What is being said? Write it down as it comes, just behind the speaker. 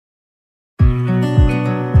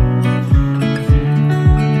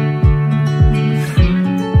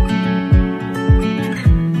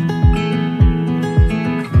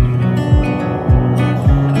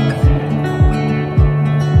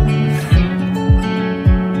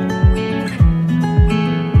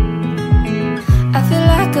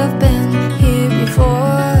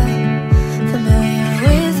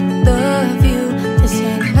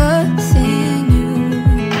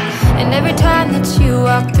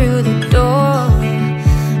through the door.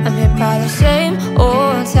 I'm hit by the same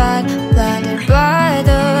old tide, blinded by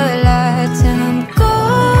the lights, and I'm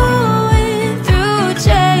going through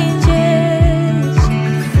changes,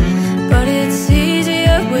 but it's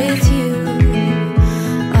easier with you.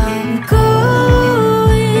 I'm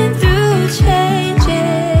going through changes,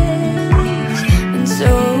 and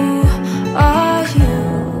so are you.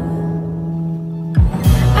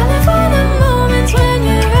 I live for the moments when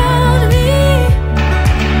you're around me.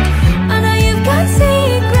 I know you've got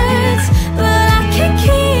secrets, but I can't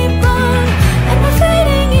keep on, and we're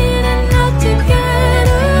fading in and out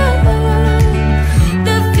together.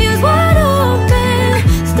 The fuse wide open,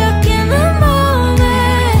 stuck in the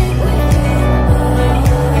moment.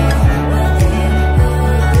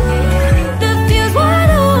 The fuse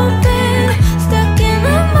wide open, stuck in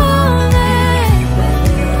the moment.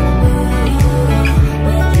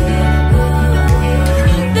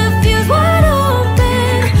 The fuse wide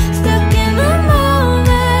open, stuck in the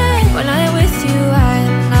moment. When I'm with you, I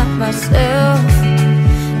am not myself.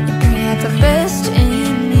 You bring out the best in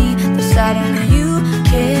me, the side only you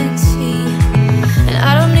can see. And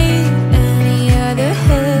I don't need any other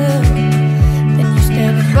help than you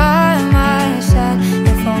standing by my side,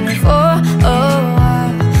 if only for a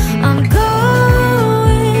while. I'm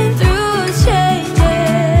going through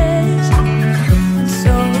changes, and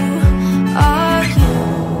so are you.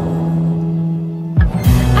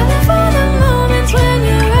 I live for the moments when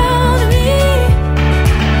you're around me.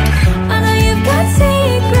 I know you've got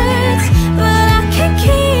secrets, but I can't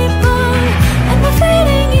keep on, and we're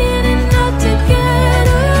fading in and out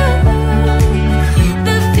together.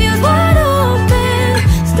 The fuse wide open,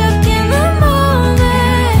 stuck in the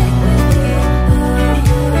moment.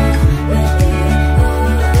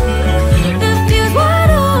 The fuse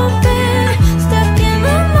wide open, stuck in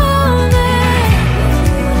the moment.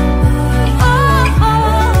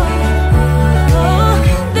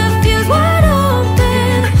 The fuse wide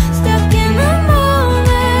open, stuck in the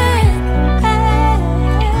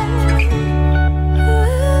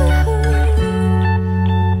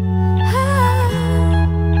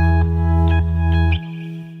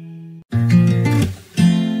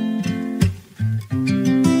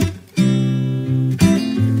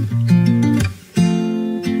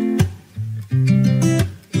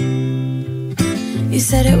You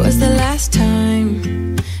said it was the last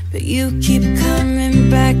time, but you keep coming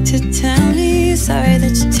back to tell me sorry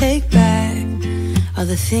that you take back all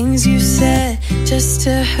the things you said just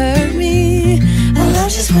to hurt me. Our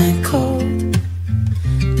love just went cold,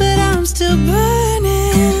 but I'm still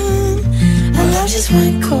burning. Our love just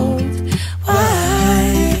went cold.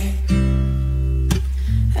 Why?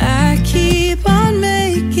 I keep on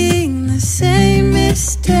making the same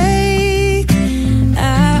mistake.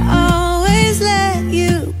 I always let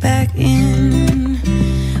you back in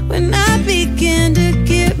when I begin to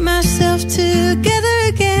get myself together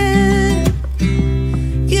again.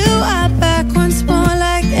 You are back once more,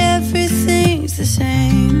 like everything's the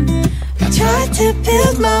same. I tried to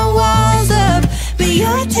build my walls up, but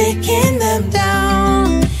you're taking them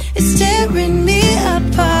down. It's tearing me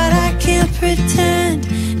apart, I can't pretend.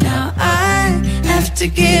 Now I have to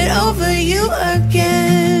get over you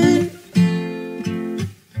again.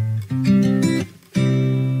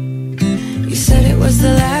 You said it was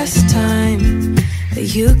the last time, but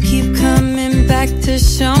you keep coming back to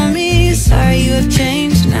show me sorry you have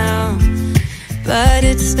changed now. But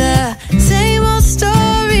it's the same old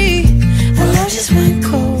story. Our love just went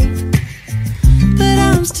cold, but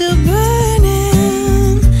I'm still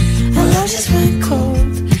burning. Our love just went cold.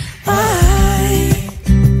 Why?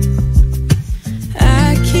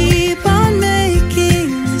 I keep on making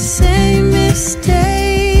the same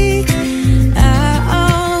mistake. I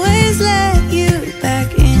always let you back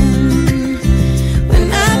in when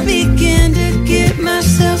I begin to get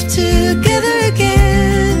myself together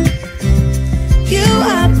again. You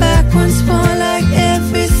are back once more, like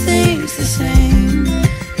everything's the same.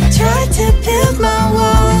 I tried to build my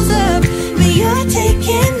walls up, but you're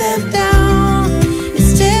taking them down.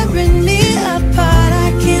 It's tearing me apart,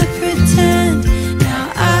 I can't pretend. Now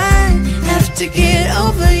I have to get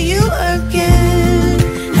over you again.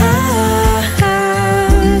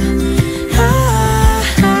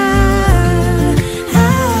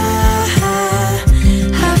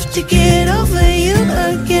 Have to get over you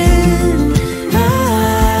again.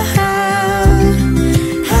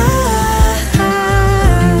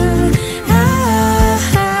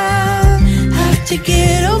 Have to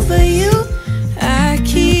get over you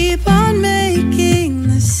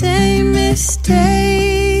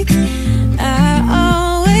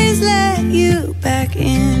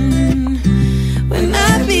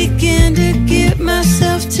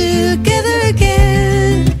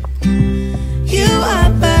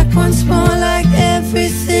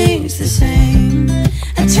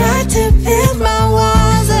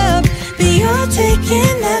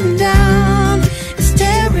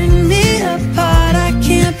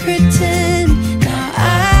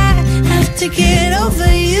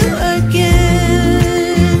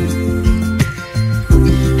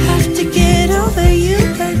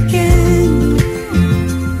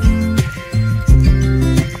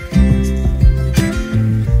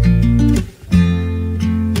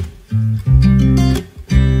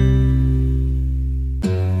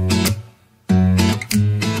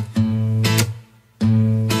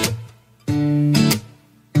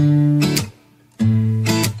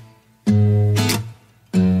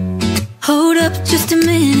just a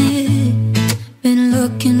minute. Been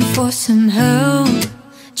looking for some help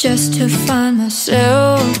just to find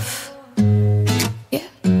myself. Yeah.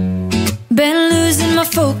 Been losing my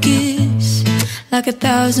focus like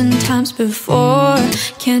 1,000 times before.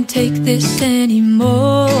 Can't take this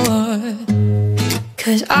anymore.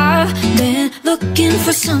 'Cause I've been looking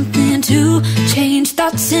for something to change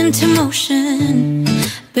thoughts into motion.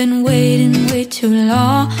 Been waiting way too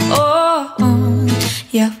long.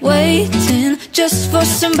 Yeah, waiting just for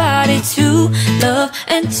somebody to love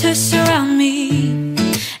and to surround me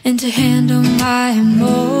and to handle my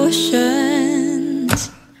emotions.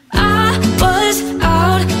 I was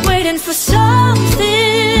out waiting for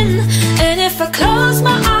something, and if I close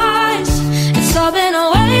my eyes, it's all been a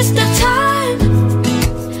waste of time.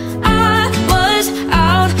 I was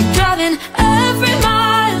out driving every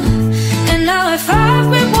mile, and now if I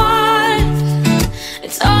rewind,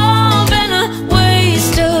 it's all been a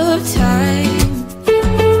waste of time.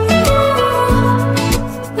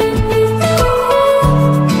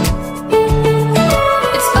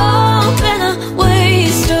 It's all been a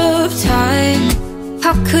waste of time.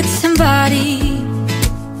 How could somebody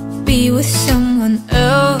be with someone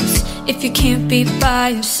else if you can't be by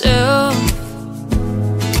yourself?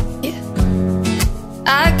 Yeah.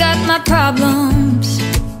 I got my problems.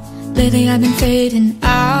 Lately I've been fading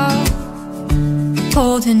out,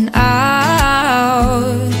 holding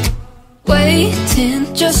out, waiting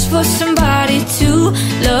just for somebody to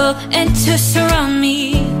love and to surround me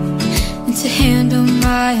and to handle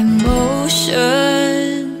my emotions.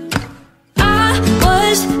 I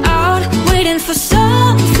was out waiting for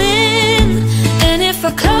something, and if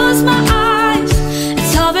I close my eyes,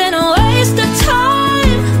 it's all been a waste of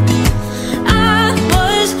time. I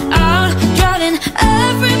was out driving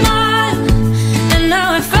every mile, and now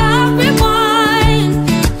if I rewind,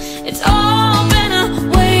 it's all been a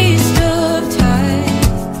waste of time.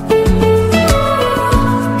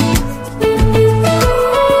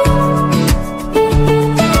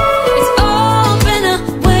 It's all been a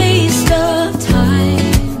waste of time.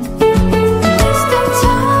 Waste of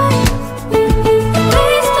time.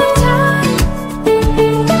 Waste of time.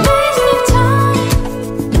 Waste of time.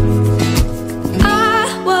 I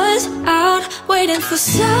was out waiting for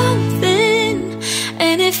something,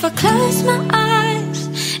 and if I close my eyes,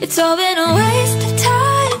 it's all been a waste of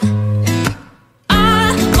time. I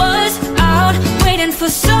was out waiting for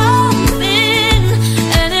something,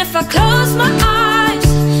 and if I close my eyes,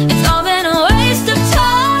 it's all been a waste of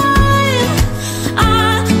time. I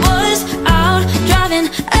was out driving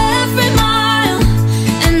every mile,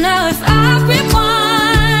 and now if I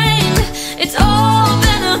rewind, it's all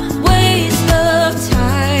been a waste of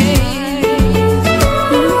time.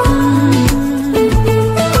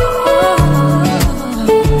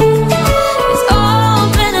 It's all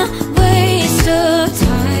been a waste of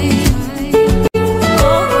time.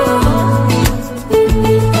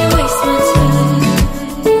 Waste my time.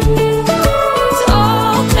 It's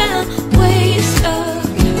all been a waste of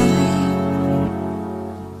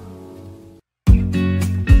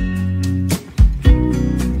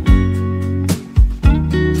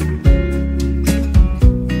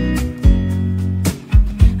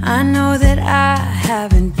I know that I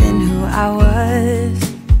haven't been who I was.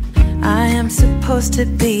 I am supposed to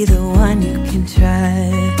be the one you can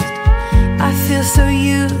trust. I feel so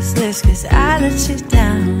useless 'cause I let you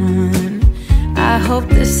down. I hope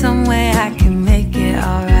there's some way I can make it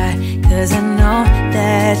alright, 'cause I know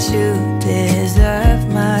that you deserve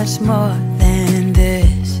much more than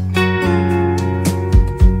this.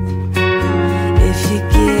 If you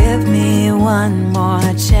give me one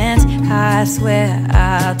more chance, I swear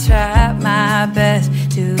I'll try my best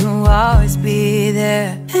to always be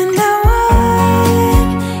there. And I want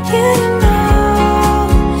you to know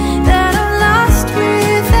that I'm lost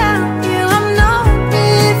without you. I'm not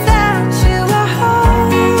without you. I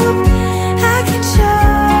hope I can show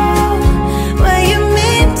what you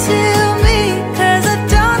mean to me, 'cause I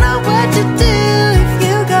don't know what to do if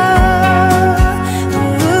you go.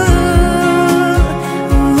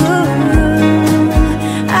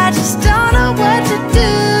 I just don't know what to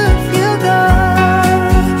do if you go.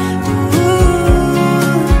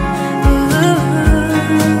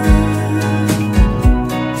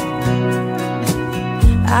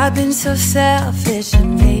 I've been so selfish and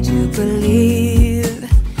made you believe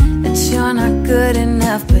that you're not good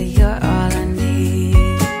enough, but you're all I need.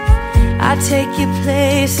 I take you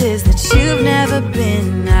places that you've never been.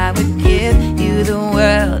 I would give you the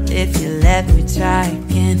world if you let me try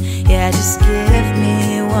again. Yeah, just give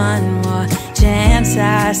me one more chance.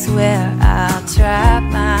 I swear I'll try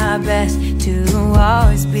my best to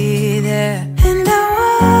always be there. And I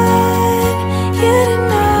want you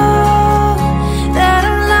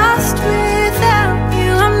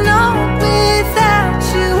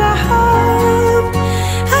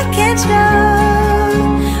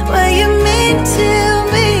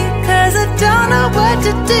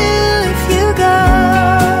to do if you go.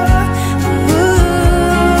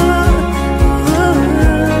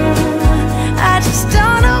 I just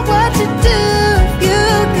don't know what to do if you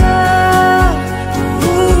go.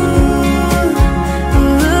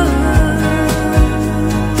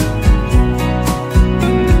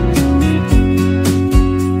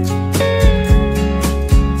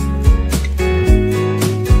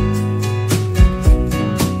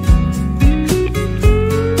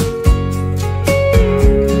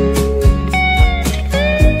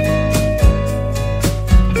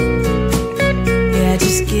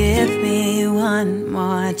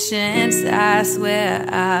 Chance, I swear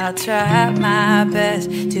I'll try my best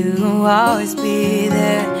to always be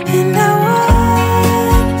there. And I want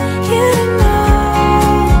you to know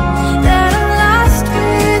that I'm lost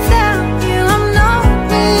without you. I'm not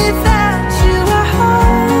without you. I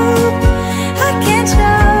hope I can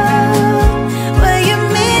show what you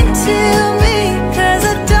mean to me, 'cause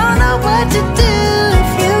I don't know what to do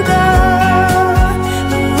if you go.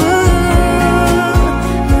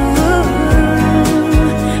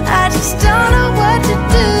 Don't know what to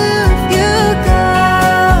do if you go.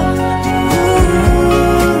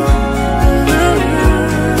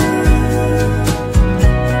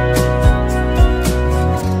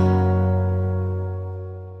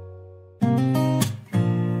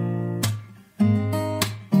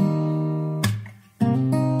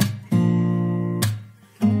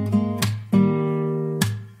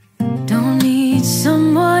 Don't need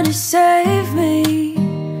someone to save me,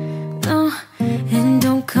 no, and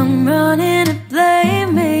don't come running to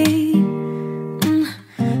blame me.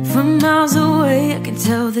 From miles away I can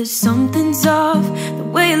tell that something's off. The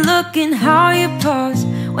way you look and how you pause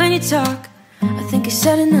when you talk, I think I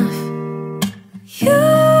said enough. You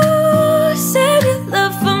said your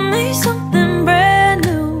love for me something brand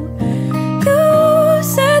new. You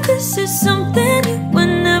said this is something you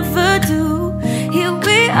would never do. Here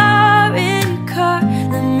we are in your car,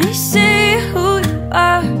 let me see who you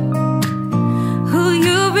are, who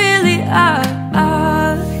you really are,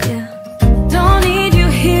 yeah. Don't need you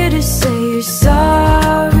here to say you're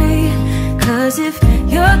sorry, 'cause if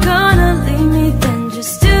you're gonna leave me, then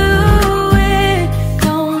just do it.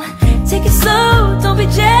 Don't take it slow, don't be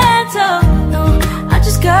gentle, no, I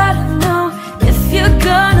just gotta know. If you're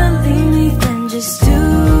gonna leave me, then just do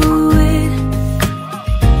it.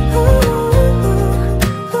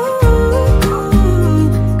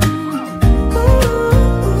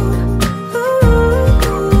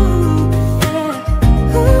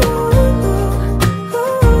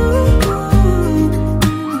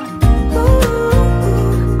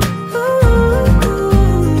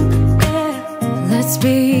 Let's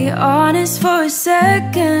be honest for a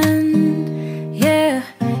second, yeah.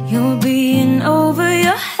 You're being over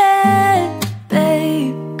your head,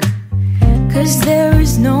 babe, 'cause there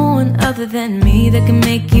is no one other than me that can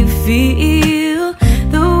make you feel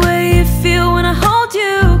the way you feel when I hold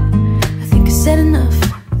you. I think I said enough.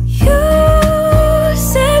 You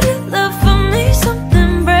said your love for me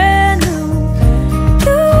something brand new.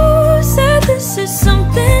 You said this is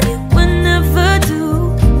something you would never do.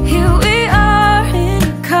 Here we are in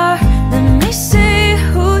your car, let me see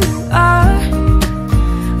who you are,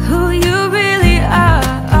 who you really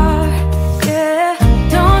are, yeah.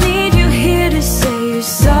 Don't need you here to say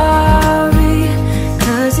you're sorry,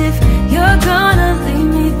 'cause if you're gonna leave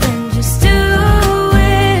me, then just do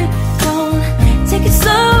it. Don't take it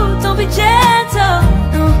slow, don't be gentle,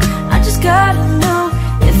 no, I just gotta know.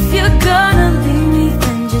 If you're gonna leave me,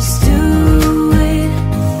 then just do it.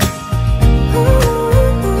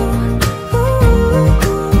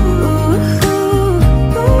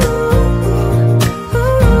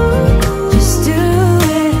 Just do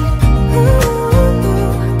it.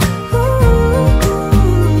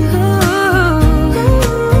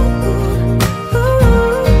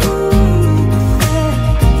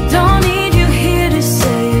 Don't need you here to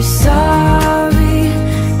say you're sorry,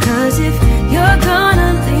 'cause if you're gonna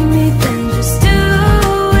leave me, then just do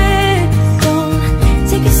it. Don't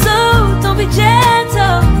take it slow, don't be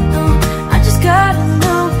gentle, no, I just gotta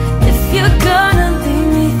know. If you're gonna leave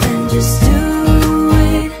me, then just do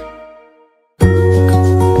it.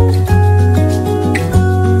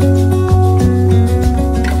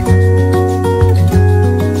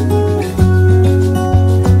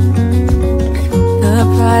 The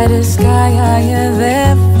brightest sky I have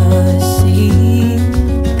ever seen,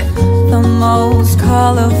 the most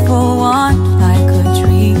colorful one like a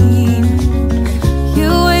dream. You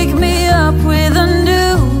wake me up with a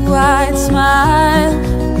new white smile,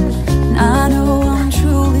 and I know I'm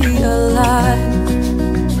truly alive.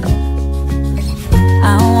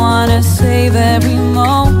 I wanna save every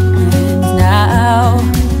moment now.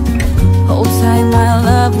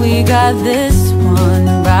 got this one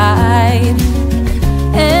right.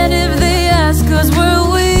 And if they ask us where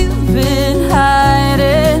we've been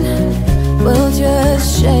hiding, we'll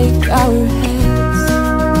just shake our heads.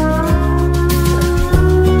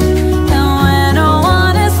 And when no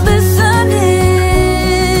one is listening,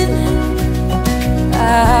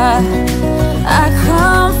 I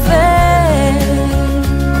confess,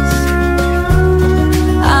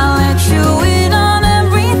 I'll let you in on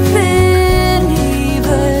everything,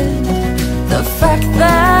 even the fact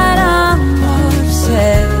that I'm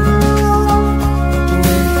obsessed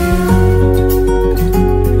with you.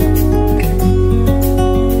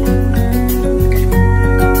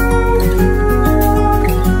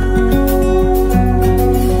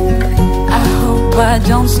 I hope I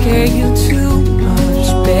don't scare you too much,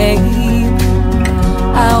 babe.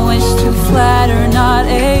 I wish to flatter, not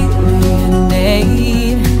alienate.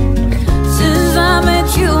 Since I met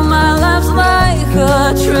you, my life's like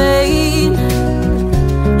a train,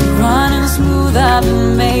 running smooth, I've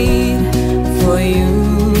been made for you.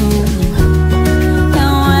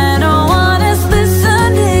 And when no one is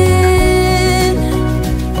listening,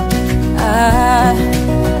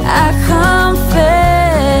 I confess,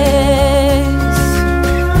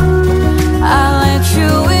 I'll let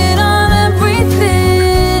you in on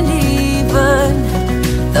everything, even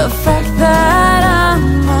the fact that I'm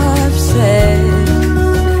obsessed,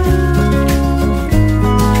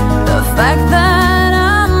 the fact that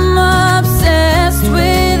I'm obsessed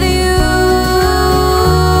with you.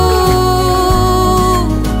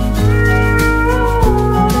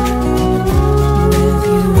 With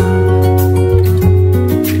you.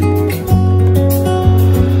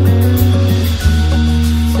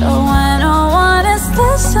 So when no one is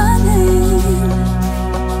listening,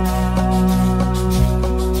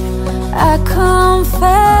 I confess,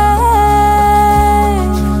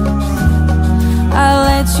 I'll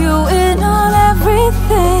let you in on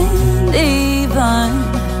everything, even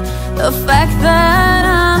the fact that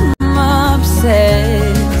I'm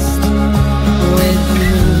obsessed with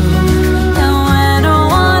you. And when no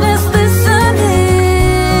one is listening,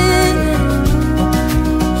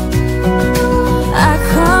 I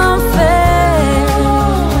confess,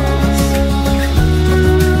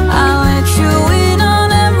 I'll let you in on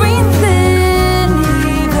everything,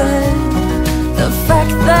 even the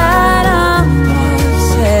fact that I'm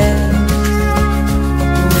obsessed with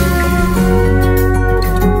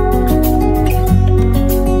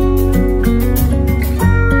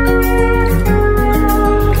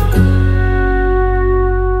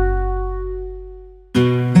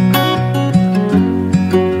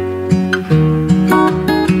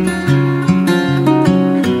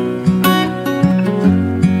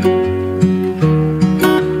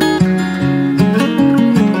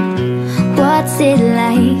What's it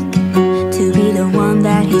like to be the one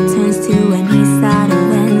that he turns to when he's out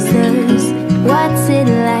of answers? What's it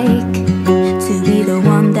like to be the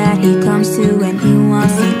one that he comes to when he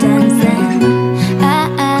wants to dance? And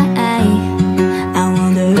I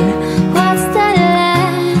wonder what's that like?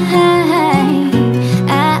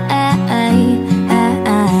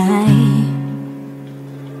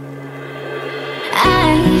 I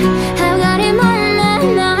have got him on my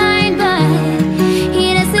mind, but he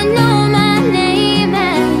doesn't know my name,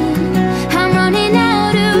 and I'm running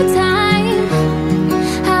out of time.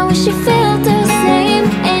 I wish you felt the same,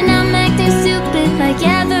 and I'm acting stupid like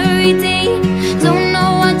every day. Don't know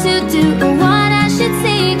what to do or what I should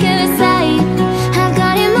say, 'cause I've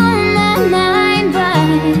got him on my mind, but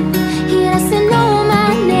he doesn't know my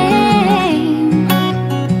name.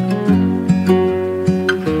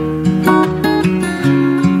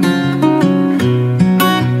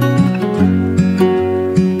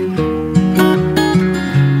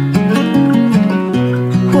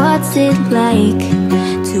 What's it like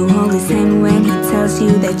to hold his hand when he tells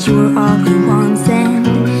you that you're all he wants? And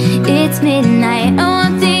it's midnight, oh,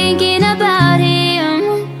 I'm thinking about him.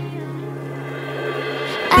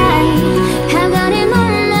 I have got him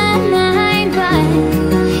on my mind, but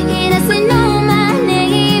he doesn't know my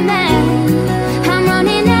name, and I'm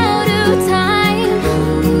running out of time.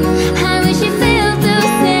 I wish you felt the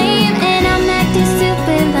same, and I'm acting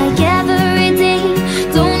stupid like every day.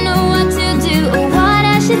 Don't know what to do or what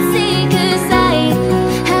I should say, 'cause I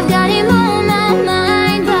have got him on my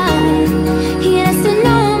mind, but he doesn't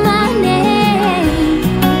know my name.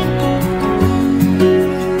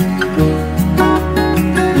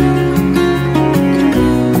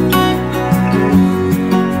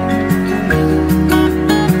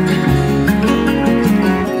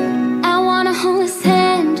 I wanna hold his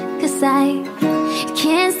hand, 'cause I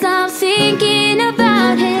can't stop thinking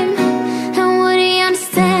about him. And would he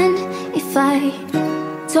understand if I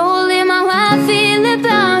told him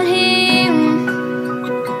about him.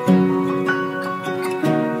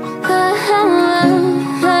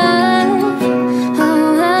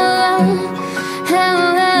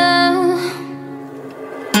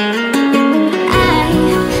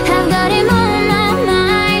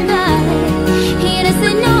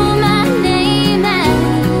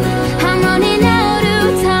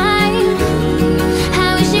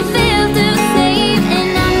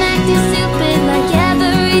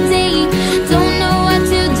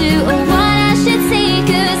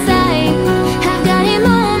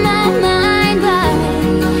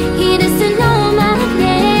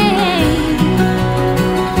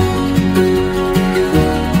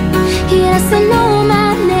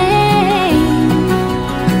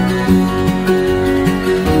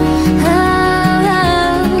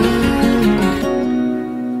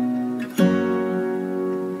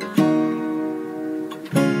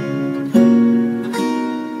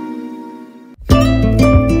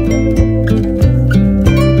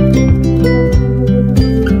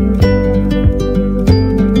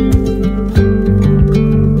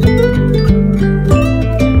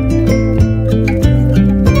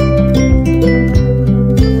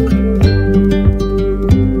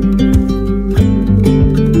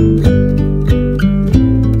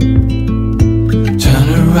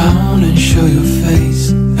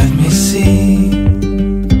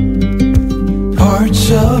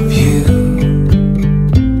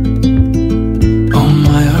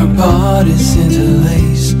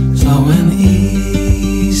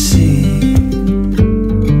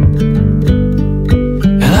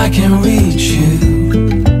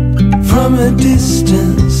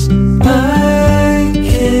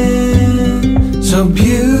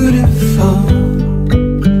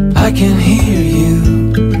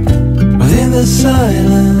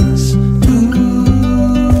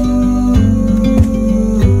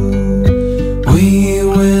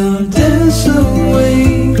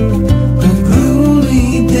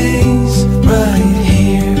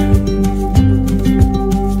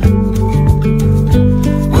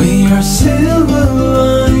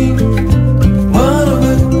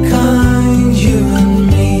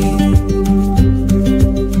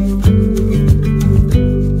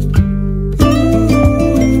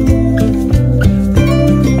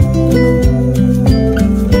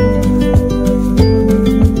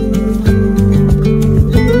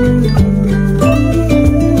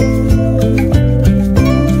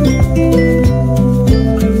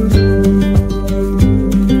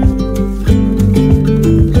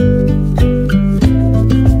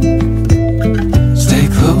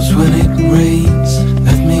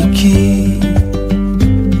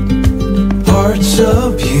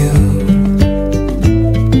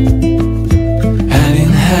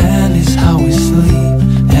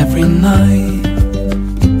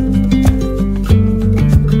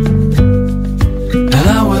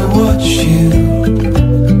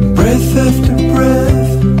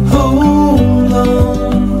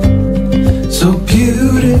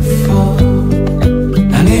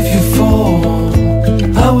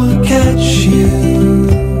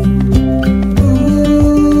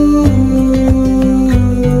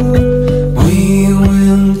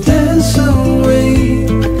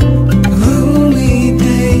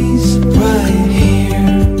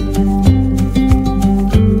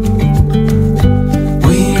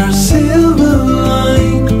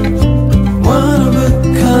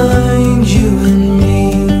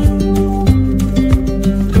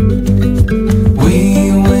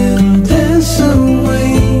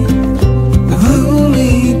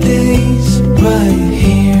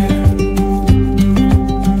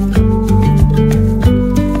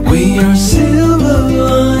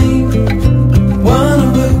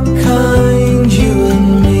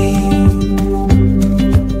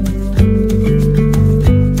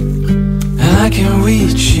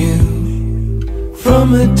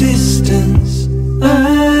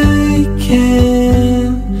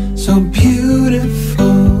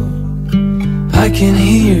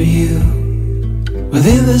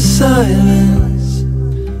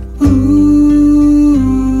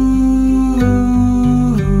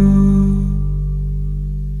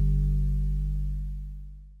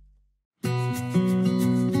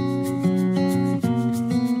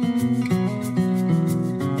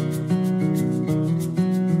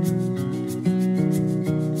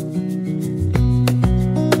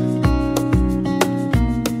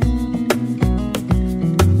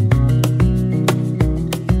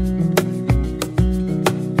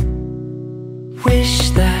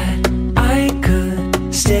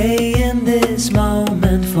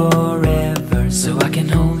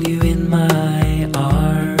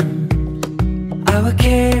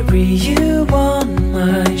 carry you on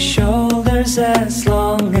my shoulders as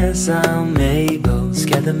long as I'm able.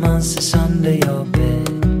 Scare the monsters under your bed.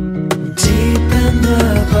 Deep and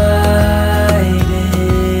abiding,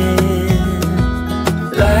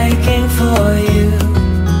 liking for you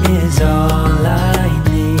is all I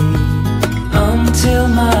need. Until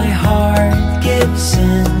my heart gives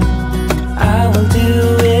in, I will do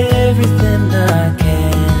everything I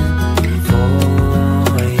can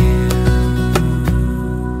for you.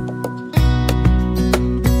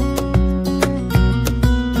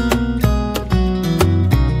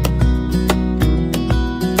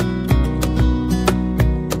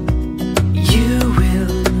 You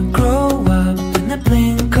will grow up in the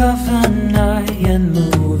blink of an eye and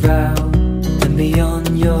move out and beyond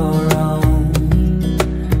your own.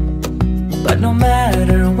 But no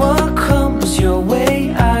matter what comes your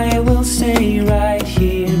way, I will stay right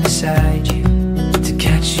here beside you to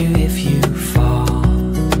catch you if you fall.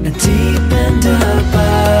 And deep and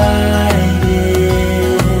abiding,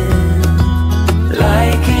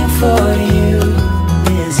 liking for you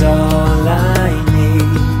is all I need.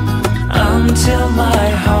 Until my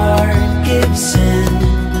heart gives in,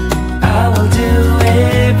 I will do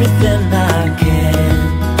everything I can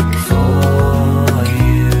for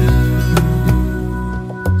you.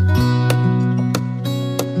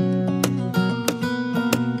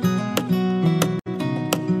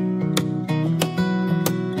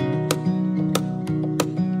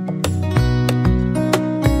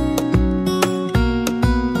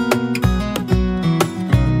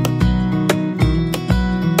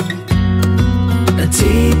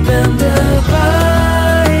 Deep and abiding,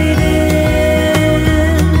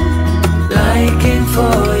 liking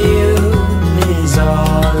for you is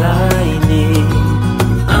all I need.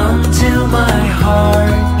 Until my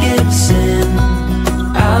heart gives in,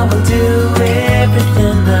 I will do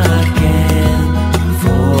everything I can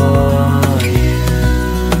for you.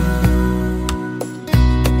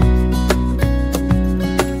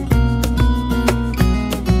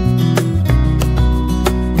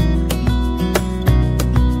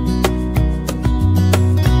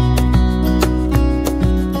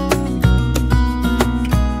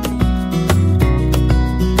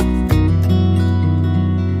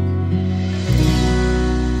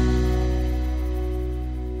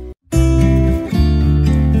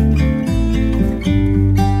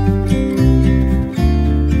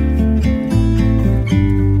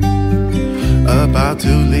 About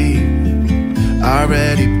to leave,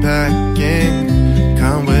 already packing.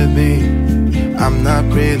 Come with me, I'm not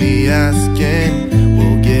really asking.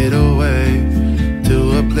 We'll get away to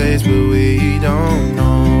a place where we don't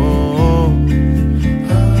know.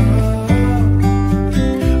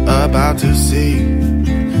 About to see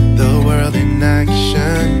the world in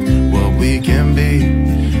action, what we can be,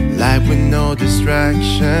 life with no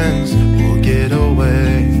distractions. We'll get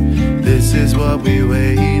away, this is what we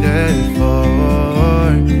waited for.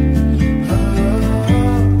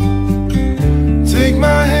 Take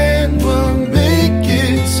my hand, we'll make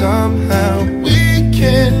it somehow. We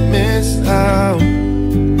can't miss out.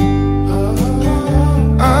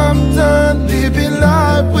 I'm done living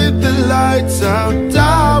life with the lights out,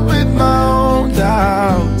 down with my own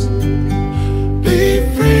doubts. Be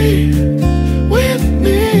free with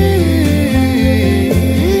me.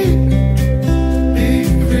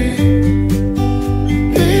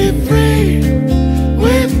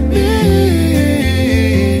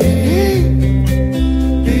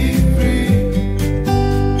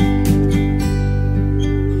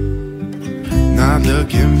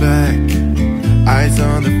 Looking back, eyes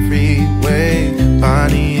on the freeway,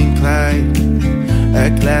 Bonnie and Clyde, a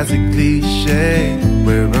classic cliche.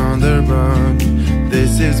 We're on the run,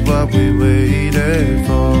 this is what we waited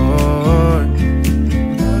for.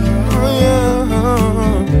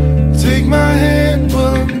 Take my hand,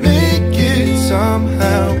 we'll make it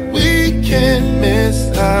somehow. We can't miss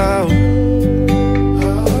out.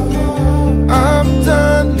 I'm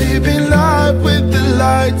done living life with the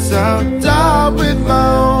lights out, down with my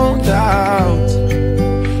own doubts.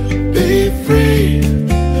 Be free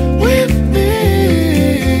with me.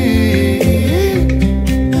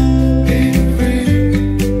 Be free.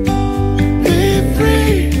 Be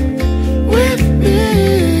free with me.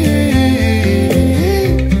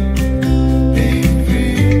 Be free.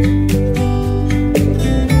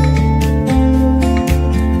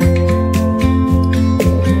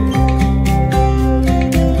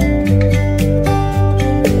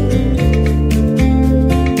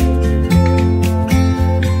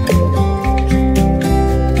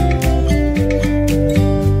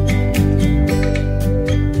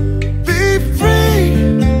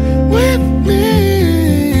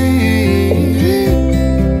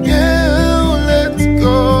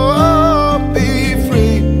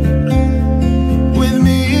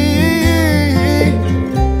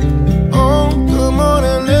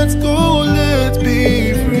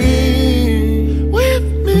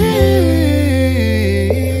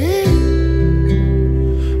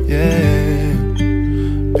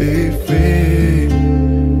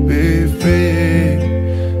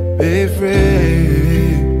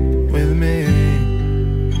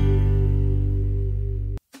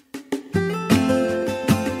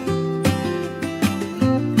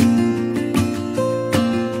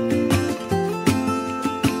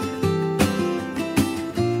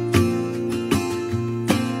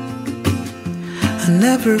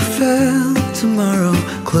 never felt tomorrow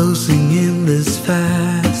closing in this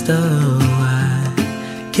fast. Oh,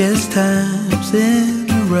 I guess time's in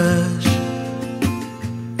a rush.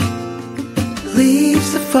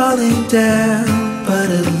 Leaves are falling down, but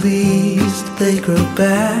at least they grow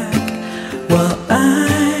back, while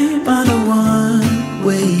I'm on a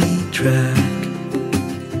one-way track.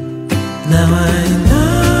 Now I know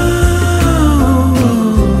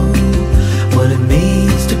what it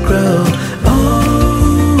means to grow old.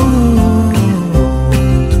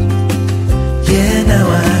 Yeah, now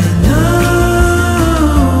I know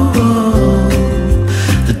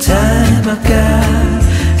the time I've got,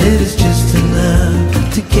 it is just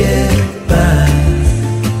enough to get by.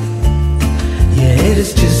 Yeah, it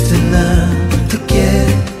is just enough to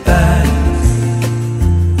get by.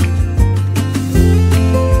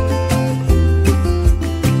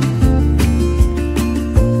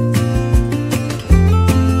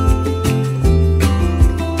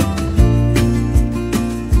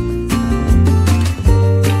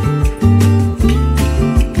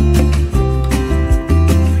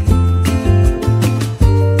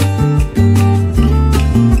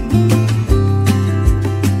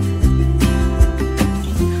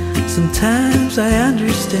 Sometimes I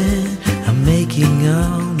understand I'm making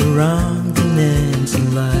all the wrong demands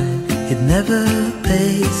in life. It never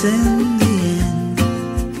pays in the end,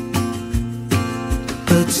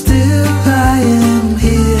 but still I am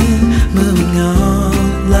here, moving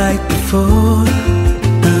on like before.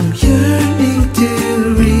 I'm yearning to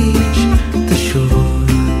reach the shore.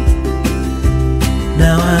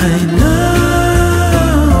 Now I know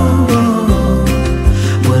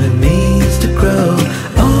what it means to grow.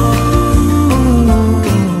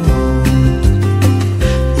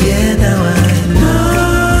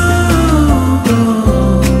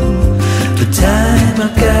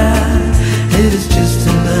 I've got, it is just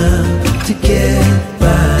enough to get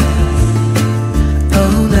by.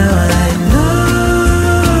 Oh, now I know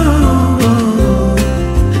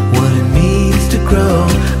what it means to grow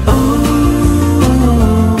old.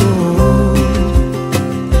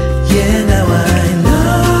 Yeah, now I know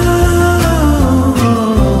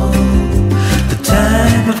the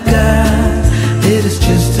time I've got, it is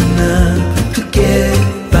just enough to get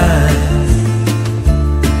by.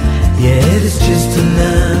 Yeah, it is just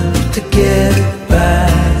enough to get by.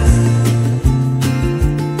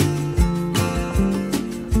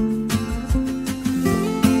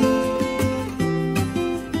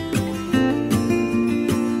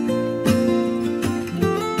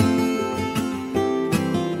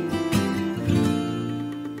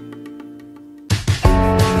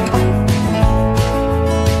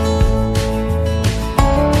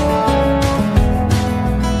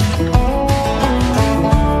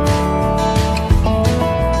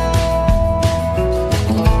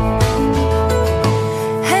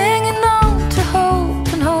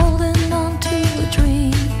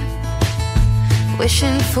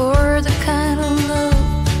 Wishing for the kind of love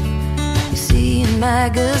you see in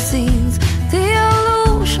magazines. The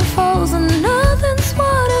illusion falls and nothing's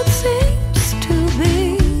what it seems to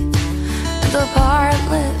be. The part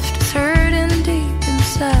left is hurting deep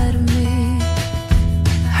inside of me.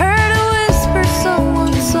 Heard a whisper,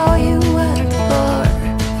 someone saw you at the bar.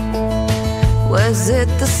 Was it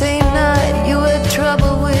the same night you had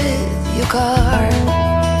trouble with your car?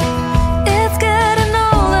 It's getting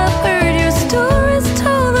old, I've heard your stories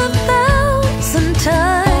told 1,000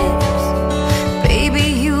 times. Baby,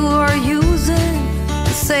 you are using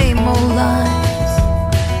the same old lines.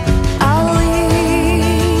 I'll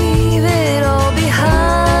leave it all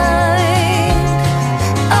behind.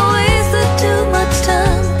 I wasted too much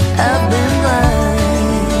time, I've been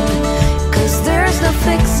blind. 'Cause there's no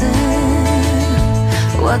fixing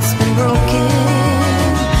what's been broken.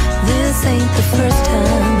 This ain't the first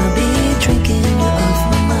time I'll be drinking you off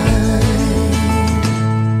my mind.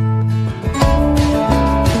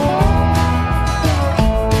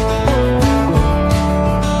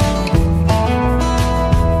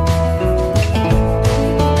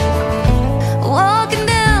 Walking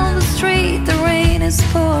down the street, the rain is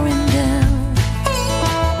pouring down.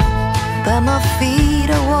 By my feet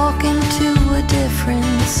I walk into a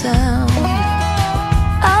different sound.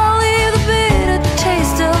 I'll leave the bitter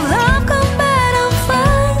taste of love, come back, I'm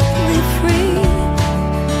finally free.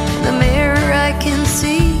 The mirror I can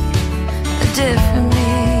see a different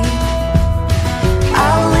me.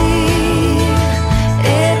 I'll leave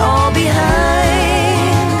it all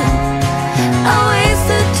behind. I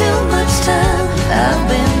wasted too much time, I've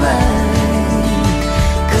been blind.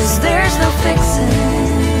 'Cause there's no fixing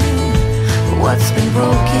what's been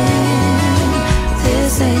broken.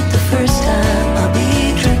 This ain't the first time I'll be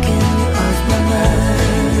drinking you off my mind.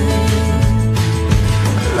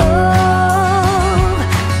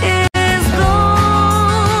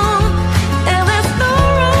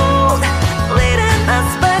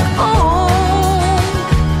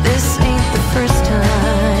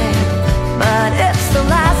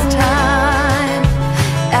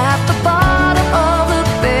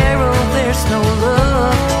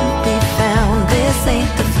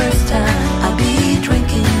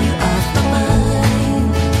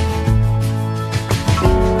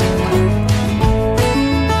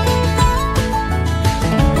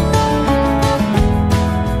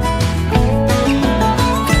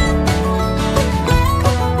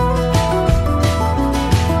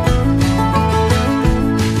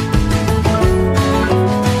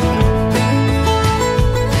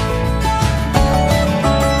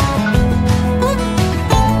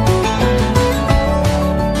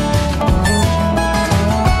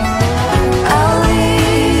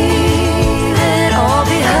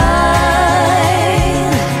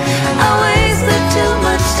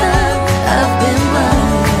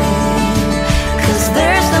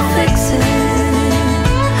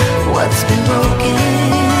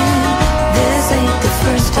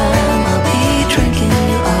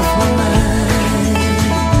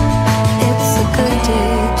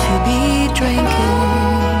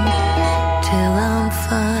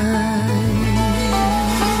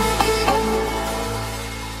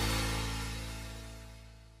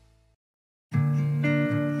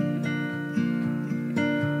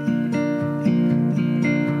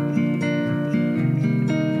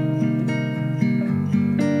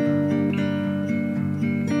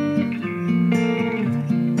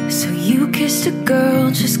 kissed a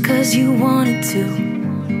girl just 'cause you wanted to.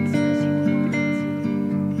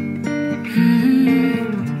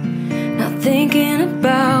 Not thinking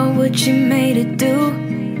about what you made it do.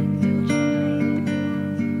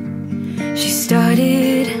 She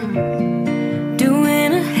started doing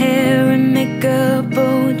her hair and makeup,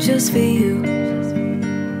 oh, just for you.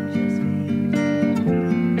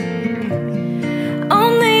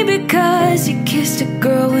 Only because you kissed a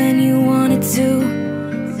girl when you wanted to.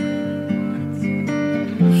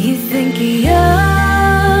 You think you're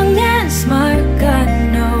young and smart, got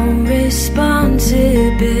no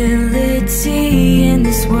responsibility in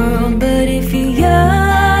this world. But if you're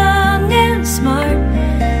young and smart,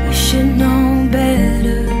 you should know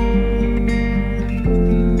better.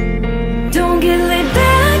 Don't get laid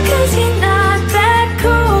back 'cause you're not that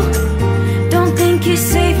cool. Don't think you're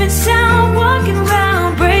safe and sound walking around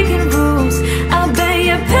breaking rules. I'll bet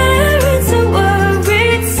your parents are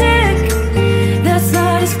worried sick. That's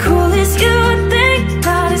not as cool as you think.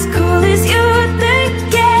 Not as cool as you think,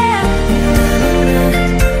 yeah.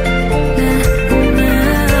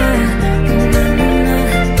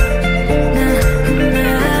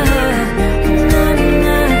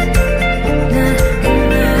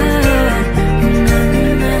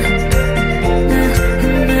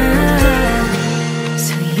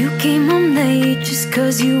 So you came home late just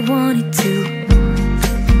 'cause you wanted to.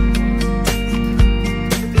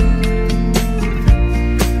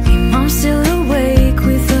 Your mom's still awake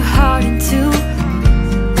with her heart in two.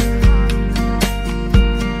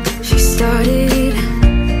 She started,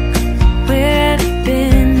 where have you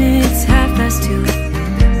been? It's 2:30.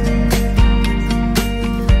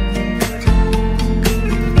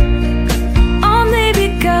 Only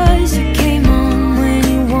because you came home when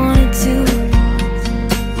you wanted to.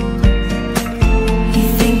 You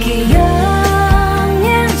think you're young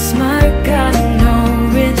and smart, got no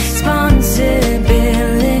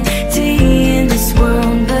responsibility in this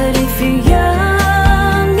world. But if you're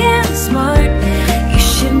young and smart, you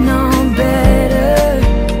should know better.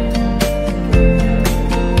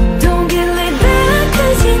 Don't get laid back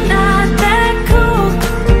 'cause you're not that cool.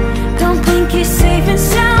 Don't think you're safe and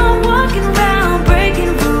sound walking around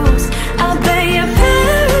breaking rules. I'll bet your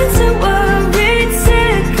parents are worried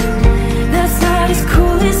sick. That's not as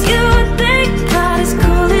cool as you think. Not as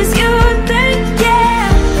cool as you think, yeah.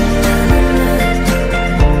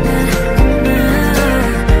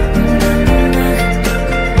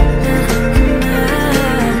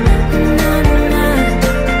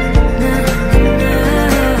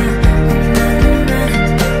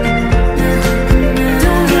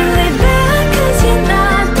 Don't get laid back 'cause you're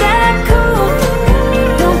not that cool.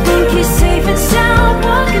 Don't think you're safe and sound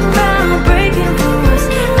walking around breaking rules.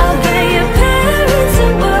 I'll bet your parents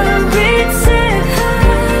are worried sick.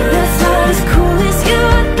 That's not as cool as you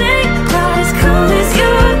think. Not as cool as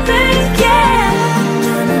you think, yeah.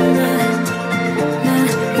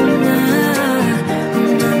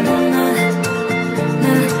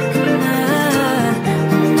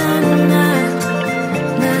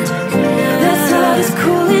 That's not as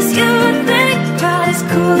cool as you think. Not as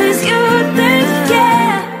cool as you think,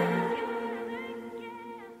 yeah.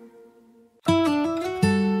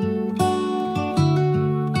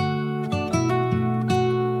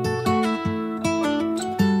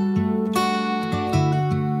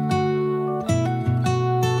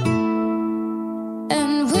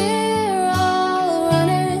 And we're all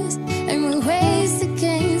runners, and we race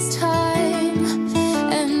against time.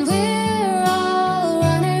 And we're all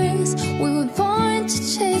runners, we were born to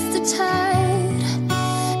chase the tide.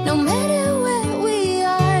 No matter where we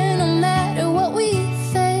are, no matter what we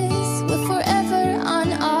face, we're forever on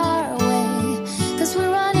our way. 'Cause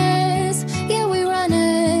we're runners, yeah, we're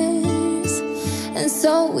runners. And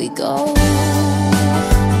so we go.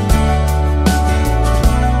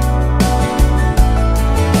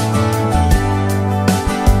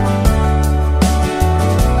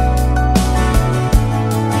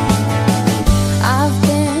 I've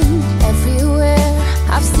been everywhere,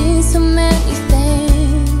 I've seen so many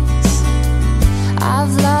things.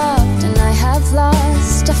 I've loved and I have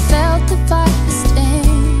lost, I felt the fire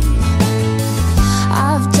sting.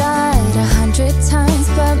 I've died 100 times,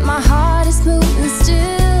 but my heart is moving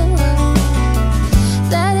still.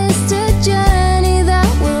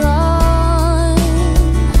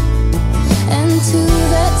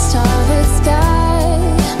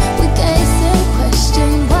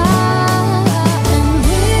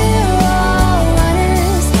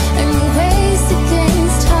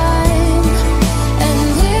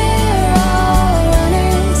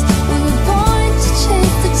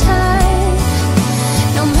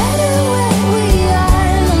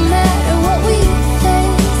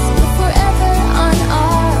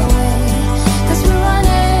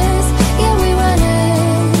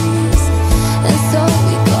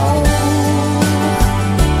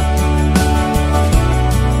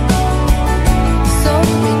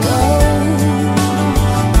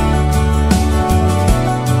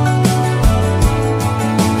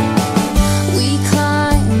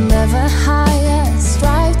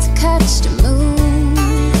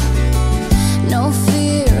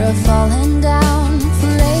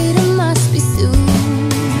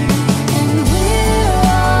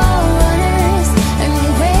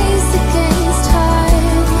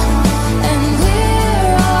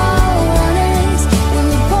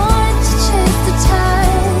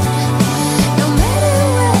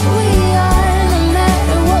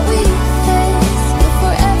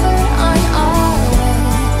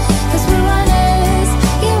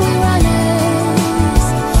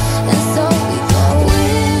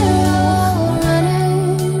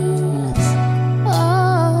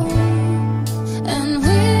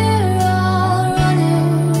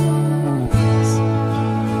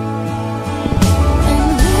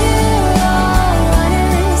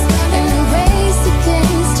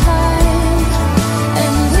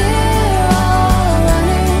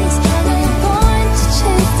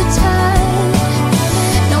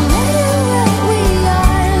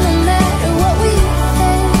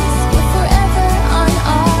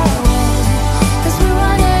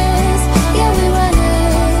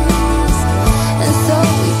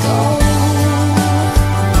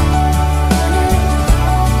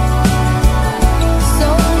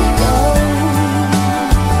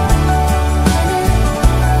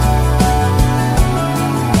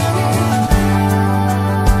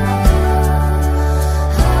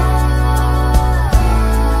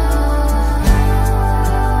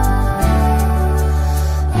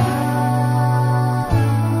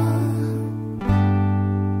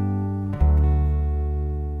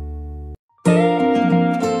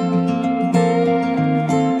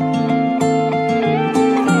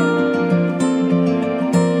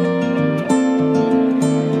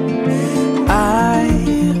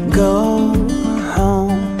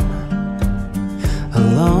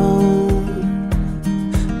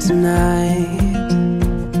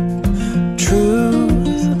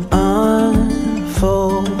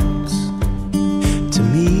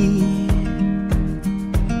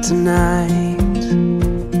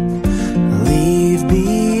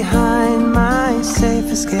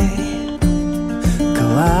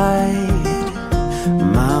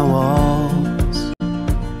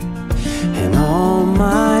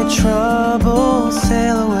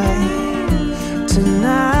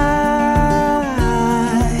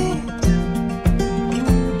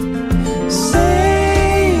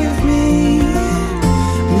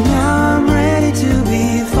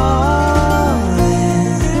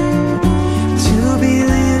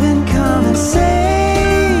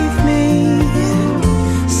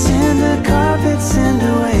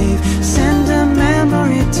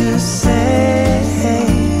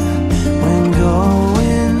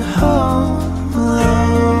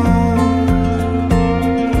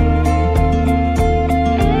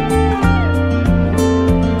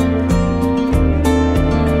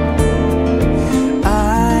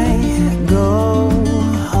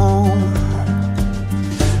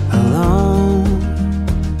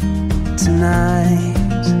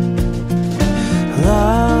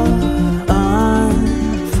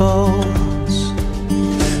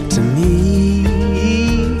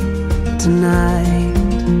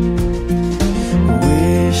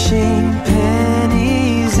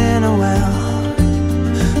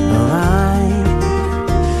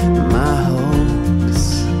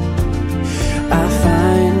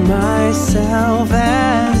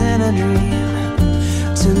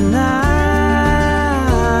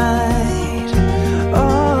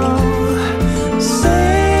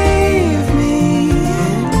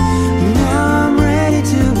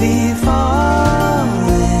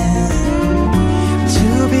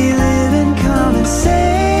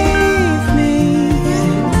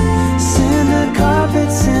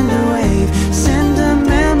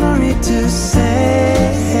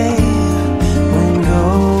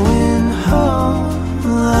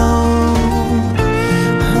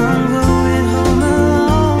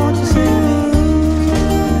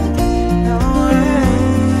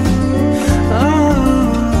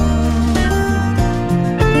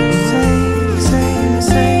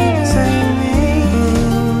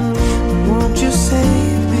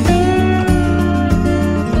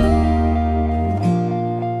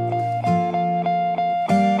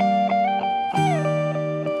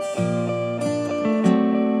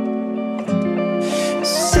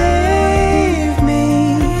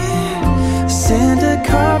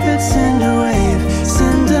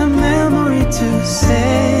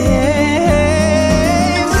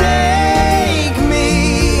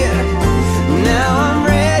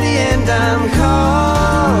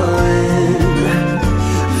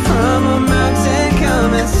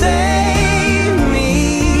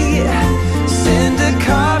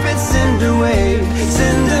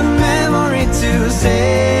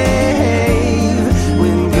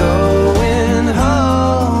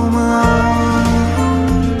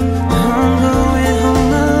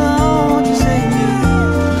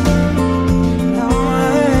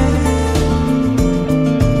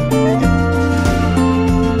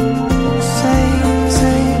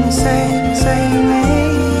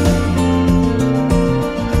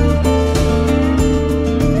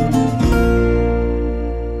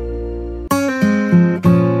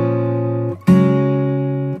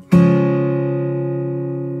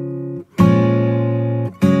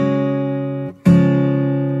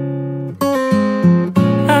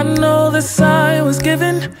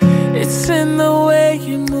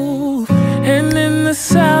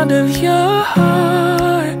 of your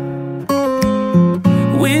heart.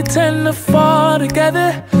 We tend to fall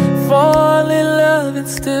together, fall in love, and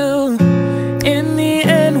still in the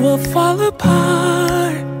end we'll fall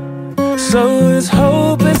apart. So as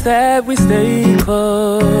hope is that we stay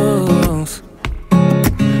close,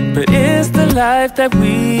 but it's the life that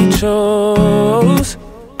we chose.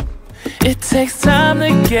 It takes time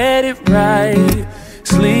to get it right,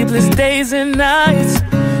 sleepless days and nights.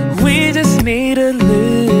 We just need a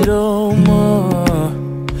little more,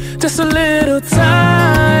 just a little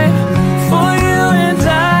time for you and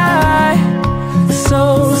I. So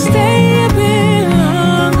stay a bit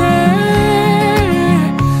longer,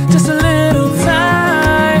 just a little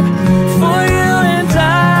time for you and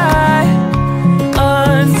I,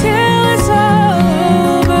 until it's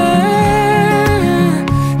over.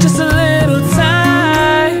 Just a little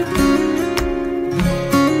time.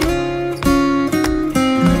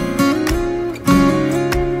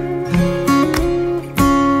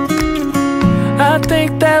 I think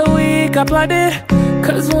that we got blinded,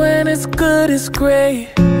 'cause when it's good it's great,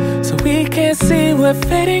 so we can't see we're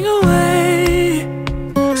fading away.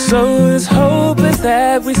 So as hope is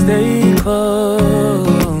that we stay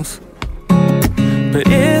close, but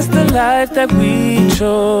it's the life that we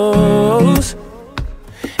chose.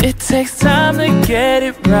 It takes time to get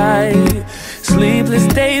it right, sleepless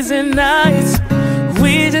days and nights.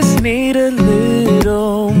 We just need a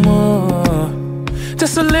little more,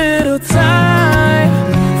 just a little time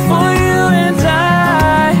for you and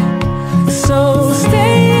I. So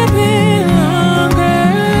stay a bit longer,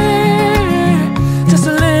 just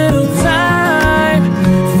a little time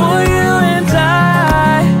for you and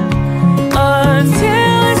I,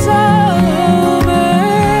 until it's over.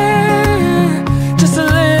 Just a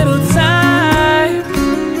little time.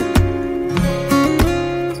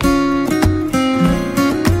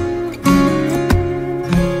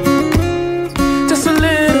 Just a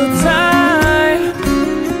little time.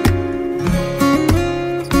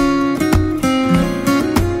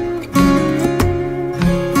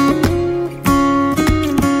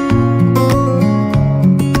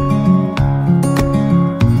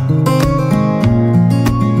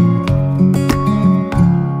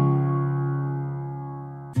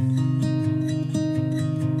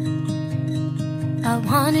 I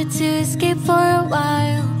wanted to escape for a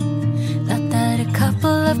while, thought that a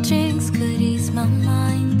couple of drinks could ease my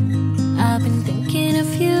mind. I've been thinking of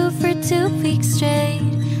you for 2 weeks straight.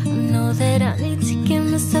 I know that I need to get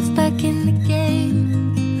myself back in the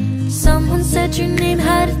game. Someone said your name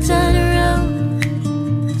had a turn around,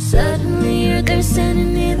 suddenly you're there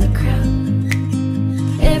standing in the crowd.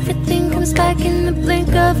 Everything comes back in the blink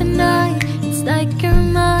of an eye. It's like you're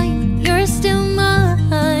mine, you're still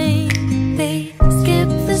mine. Babe, skip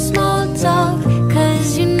the small talk,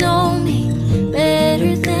 'cause you know me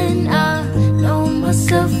better than I know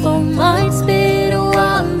myself. Oh my, it's been a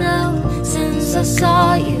while now since I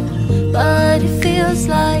saw you, but it feels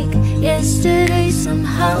like yesterday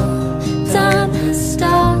somehow. Time has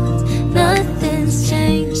stopped, nothing's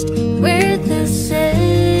changed, we're the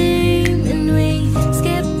same. And we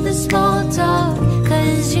skip the small talk,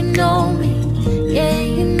 'cause you know me, yeah,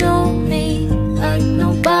 you know me.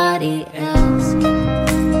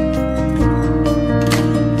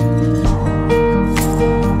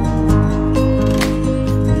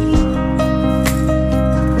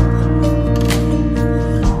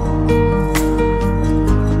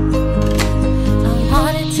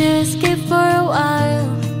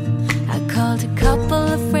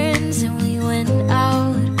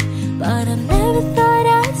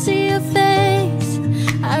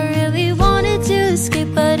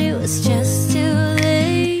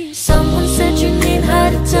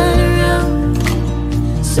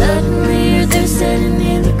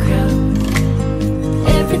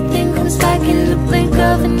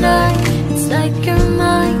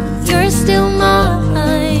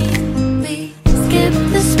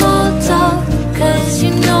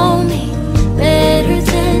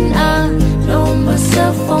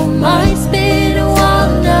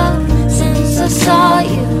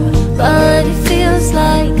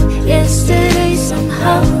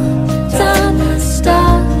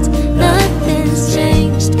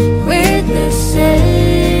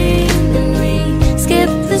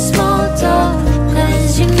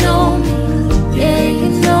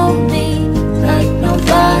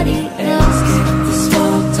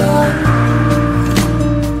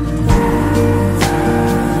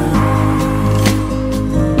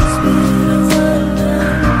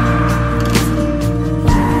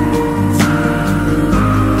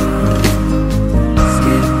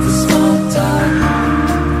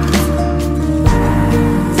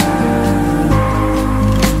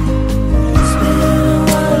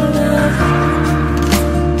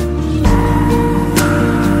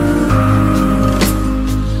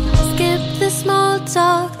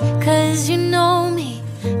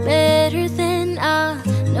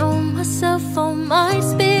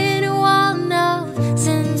 It's been a while now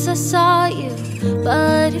since I saw you,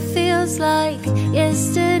 but it feels like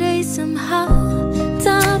yesterday somehow.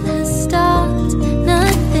 Time has stopped,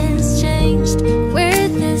 nothing's changed. We're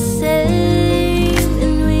the same,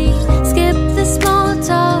 and we skip the small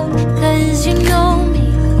talk, 'cause you know me,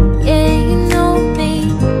 yeah, you know me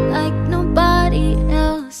like nobody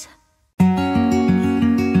else.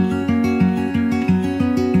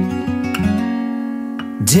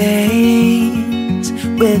 Days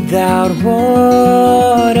without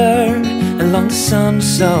water along the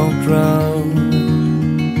sun-soaked road.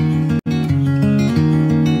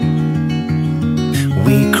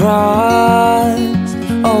 We crossed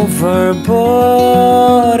over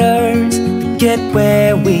borders to get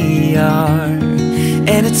where we are,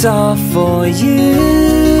 and it's all for you.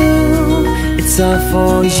 It's all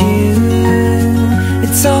for you.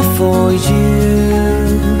 It's all for you.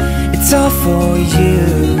 It's all for you.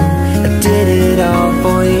 I did it all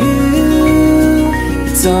for you.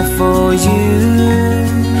 It's all for you.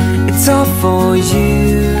 It's all for you.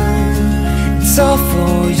 It's all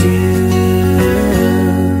for you.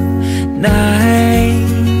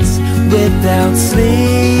 Nights without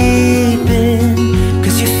sleeping,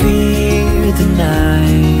 'cause you fear the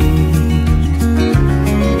night.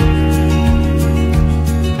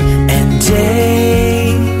 And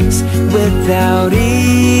days without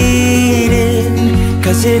eating,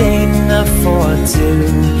 'cause it ain't enough for two.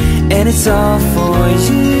 And it's all for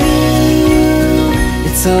you.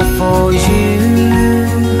 It's all for you.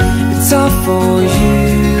 It's all for you.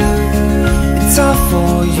 It's all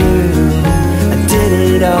for you. I did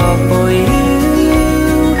it all for you.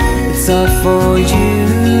 It's all for you.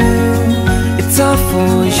 It's all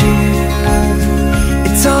for you.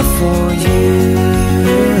 It's all for you.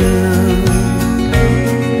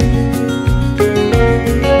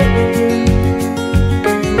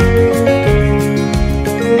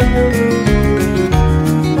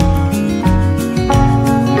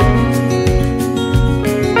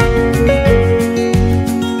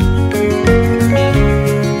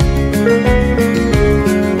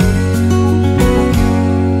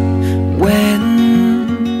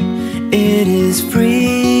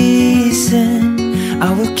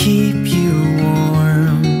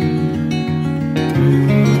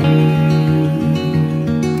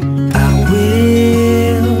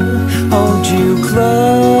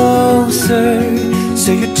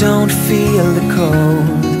 Don't feel the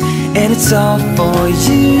cold, and it's all for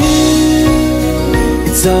you.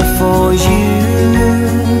 It's all for you.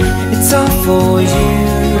 It's all for you.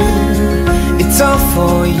 It's all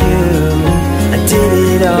for you. I did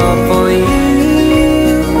it all for you.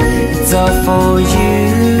 It's all for you.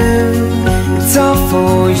 It's all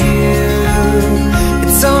for you.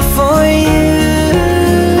 It's all for you.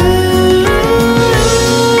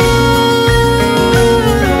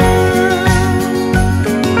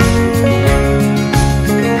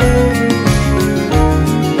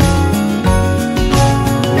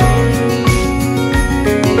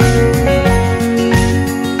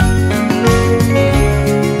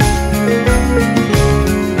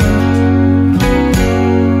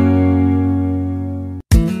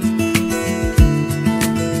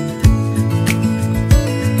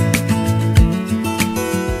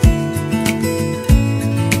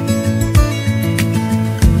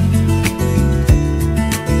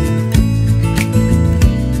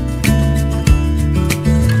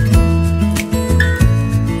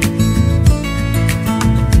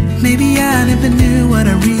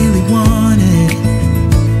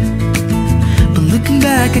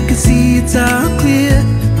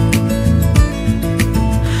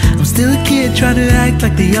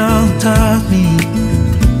 Like they all taught me,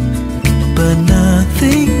 but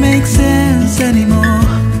nothing makes sense anymore.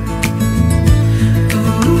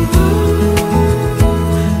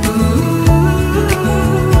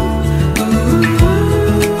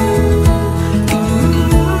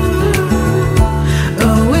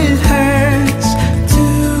 Oh, it hurts to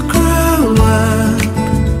grow up,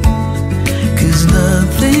 'cause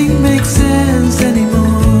nothing makes sense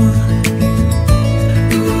anymore.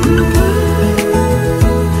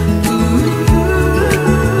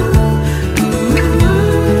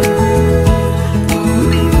 Ooh.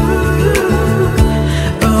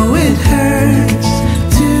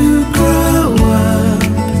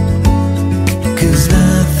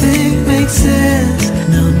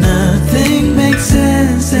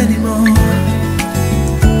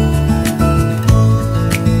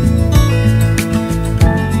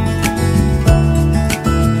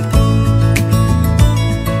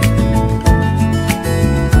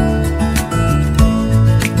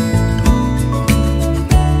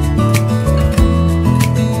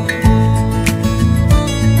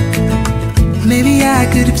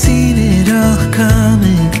 could have seen it all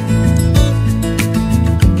coming,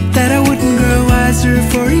 that I wouldn't grow wiser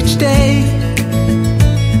for each day.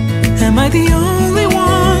 Am I the only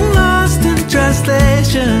one lost in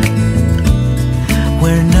translation,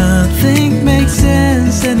 where nothing makes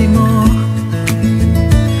sense anymore?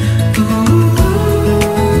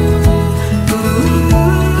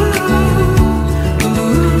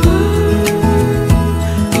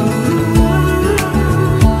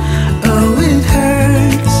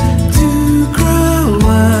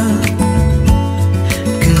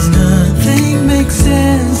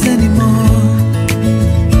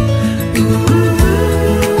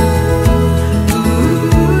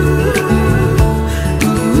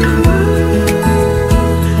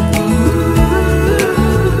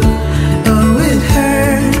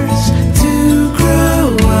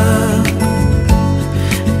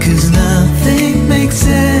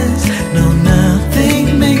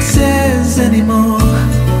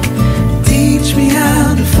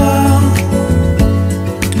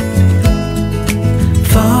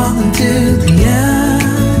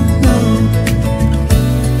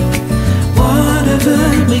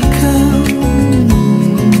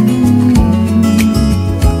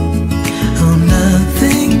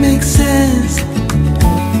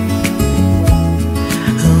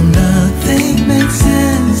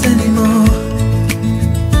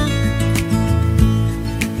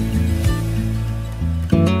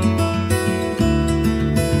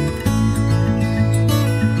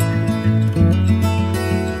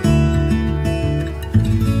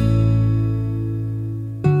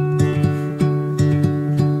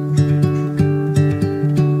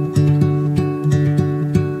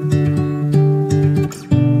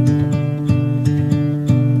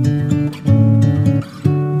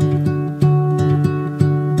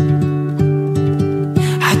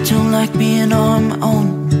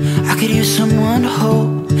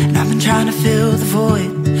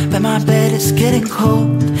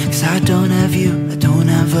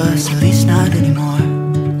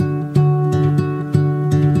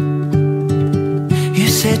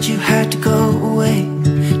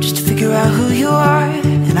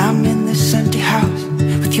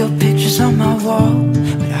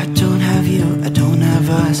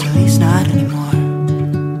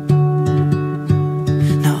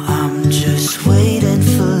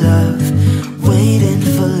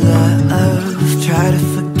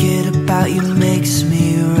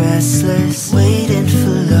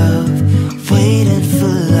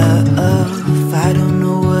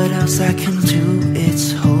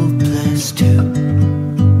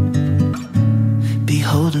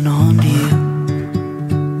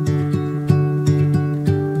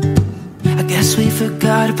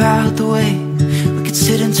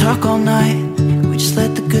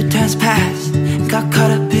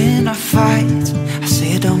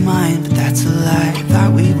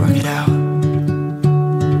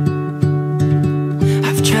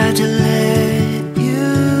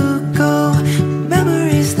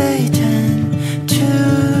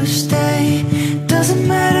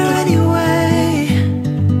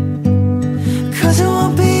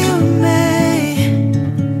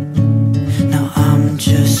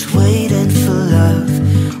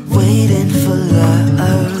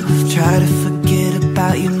 Try to forget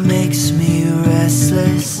about you makes me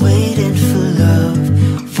restless.